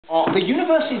The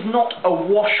universe is not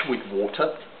awash with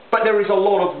water, but there is a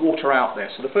lot of water out there.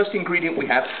 So the first ingredient we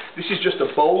have, this is just a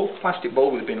bowl, plastic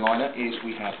bowl with a bin liner, is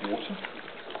we have water.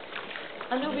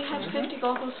 I know we have 50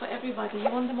 goggles for everybody. You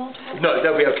want them all to have? No,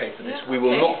 they'll be okay for this. Yeah, we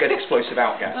will not get explosive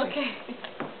outgassing. Okay.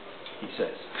 He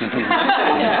says.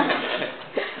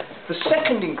 The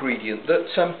second ingredient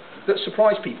that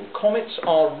surprised people, comets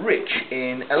are rich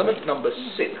in element number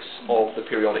 6 of the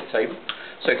periodic table.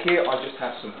 So here I just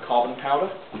have some carbon powder.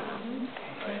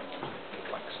 Okay.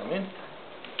 Whack some in.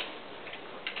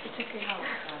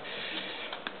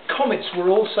 Comets were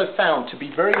also found to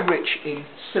be very rich in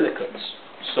silicates.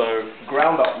 So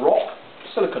ground up rock,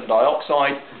 silicon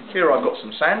dioxide. Here I've got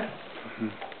some sand.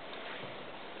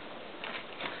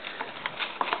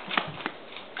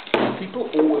 People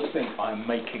always think I'm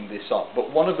making this up,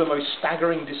 but one of the most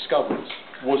staggering discoveries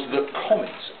was that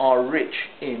comets are rich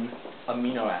in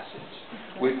amino acids.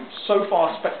 We've so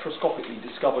far spectroscopically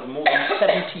discovered more than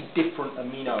 70 different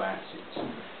amino acids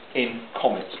in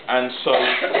comets. And so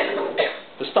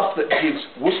the stuff that gives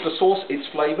Worcester sauce its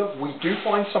flavour, we do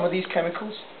find some of these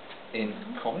chemicals in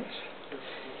comets.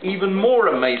 Even more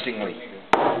amazingly,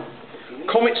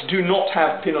 comets do not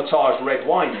have pinotage red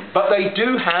wine in, but they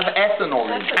do have ethanol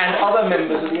in, and other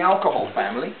members of the alcohol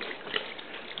family.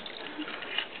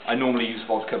 I normally use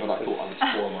vodka, but I thought I would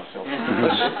spoil myself.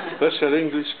 That's an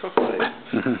English cocktail.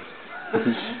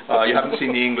 You haven't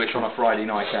seen the English on a Friday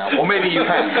night out, or maybe you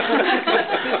have.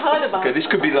 We've heard about Okay, this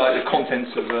could be like the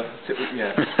contents of a...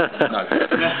 Yeah, no.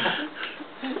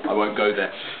 I won't go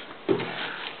there.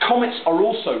 Comets are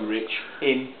also rich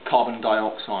in carbon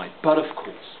dioxide, but of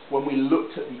course, when we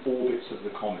looked at the orbits of the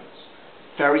comets,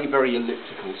 very, very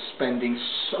elliptical, spending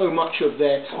so much of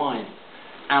their time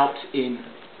out in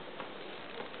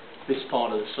this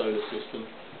part of the solar system.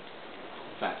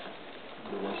 In fact,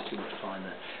 we'll waste too much time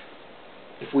there.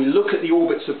 If we look at the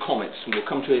orbits of comets, and we'll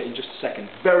come to it in just a second,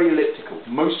 very elliptical.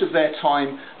 Most of their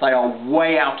time they are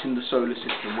way out in the solar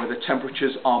system where the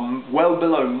temperatures are well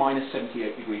below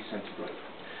 -78 degrees centigrade.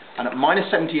 And at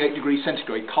 -78 degrees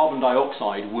centigrade, carbon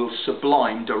dioxide will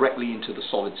sublime directly into the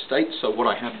solid state. So what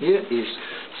I have here is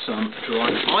some dry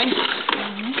ice.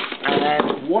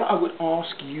 And what I would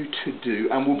ask you to do,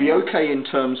 and will be okay in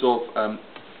terms of,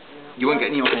 you won't get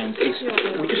any on your hands, is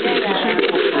we just need to consume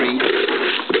for free.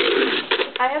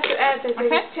 I have to add that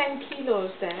there is 10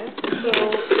 kilos there. So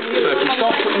if you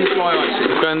start putting the dry ice in.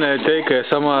 You can take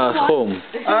some home.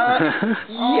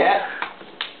 Yeah.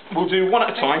 We'll do one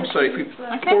at a time, so if we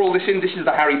pour all this in, this is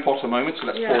the Harry Potter moment, so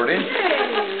let's pour it in.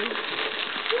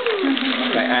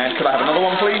 Okay, and could I have another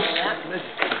one, please?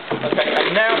 Okay,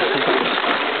 and now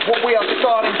what we are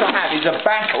starting to have is a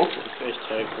battle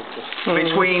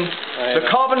between the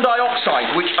carbon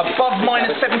dioxide, which above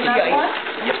 -78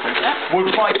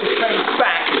 will try to change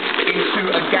back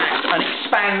into a gas and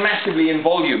expand massively in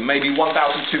volume, maybe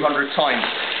 1,200 times.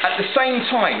 At the same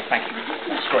time, thank you,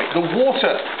 that's great, the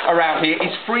water around here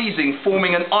is freezing,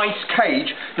 forming an ice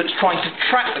cage that's trying to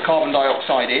trap the carbon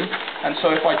dioxide in. And so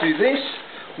if I do this,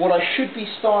 what I should be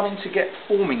starting to get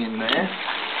forming in there,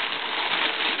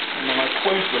 and then I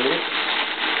close the lid,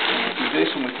 and I do this,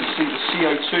 and we can see the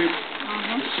CO2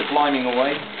 subliming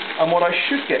away. And what I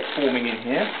should get forming in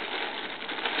here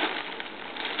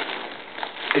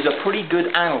is a pretty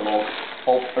good analogue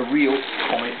of a real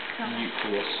comet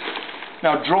nucleus.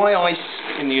 Now, dry ice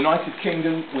in the United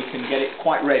Kingdom, we can get it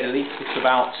quite readily. It's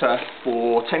about,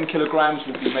 for 10 kilograms,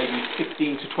 would be maybe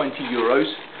 15 to 20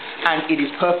 euros. And it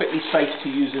is perfectly safe to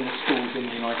use in the schools in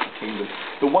the United Kingdom.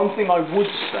 The one thing I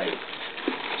would say,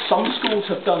 some schools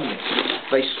have done this.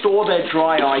 They store their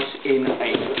dry ice in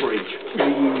a fridge.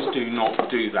 Please do not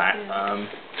do that.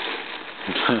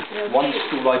 One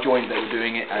school I joined, they were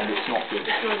doing it, and it's not good.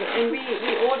 And we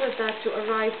ordered that to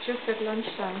arrive just at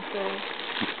lunchtime, so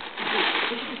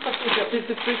this is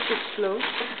the fridge explode.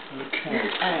 Okay,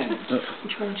 and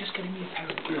would you mind just getting me a pair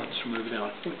of gloves from over there? I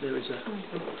think there is a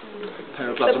pair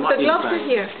of gloves. The gloves are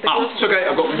here. It's okay,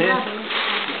 I've got them here.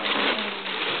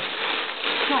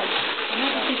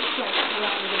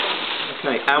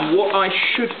 Okay, and what I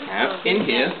should have in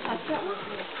here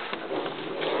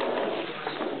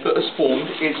that has formed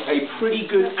is a pretty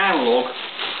good analogue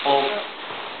of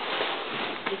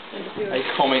a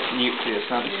comet nucleus.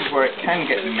 Now this is where it can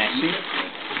get messy,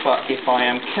 but if I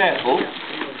am careful,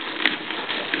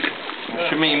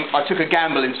 which I mean I took a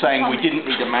gamble in saying we didn't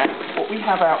need a map. What we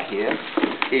have out here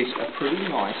is a pretty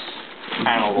nice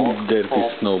analogue of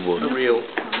the real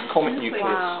comet nucleus.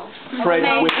 Wow. Fred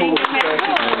Whipple.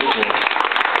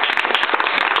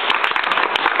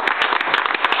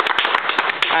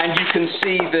 And you can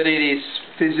see that it is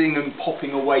fizzing and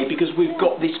popping away because we've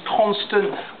got this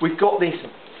constant, we've got this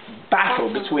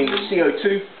battle between the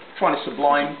CO2 trying to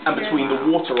sublime and between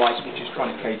the water ice which is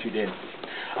trying to cage it in.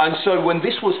 And so when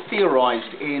this was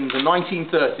theorized in the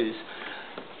 1930s,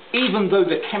 even though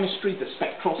the chemistry, the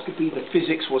spectroscopy, the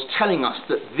physics was telling us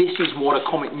that this is what a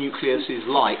comet nucleus is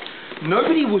like,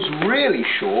 nobody was really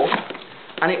sure,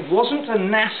 and it wasn't a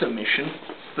NASA mission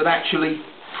that actually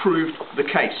proved the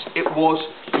case. It was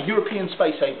a European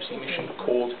Space Agency mission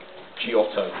called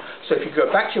Giotto. So if you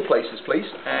go back to your places, please,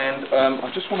 and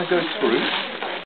I just want to go through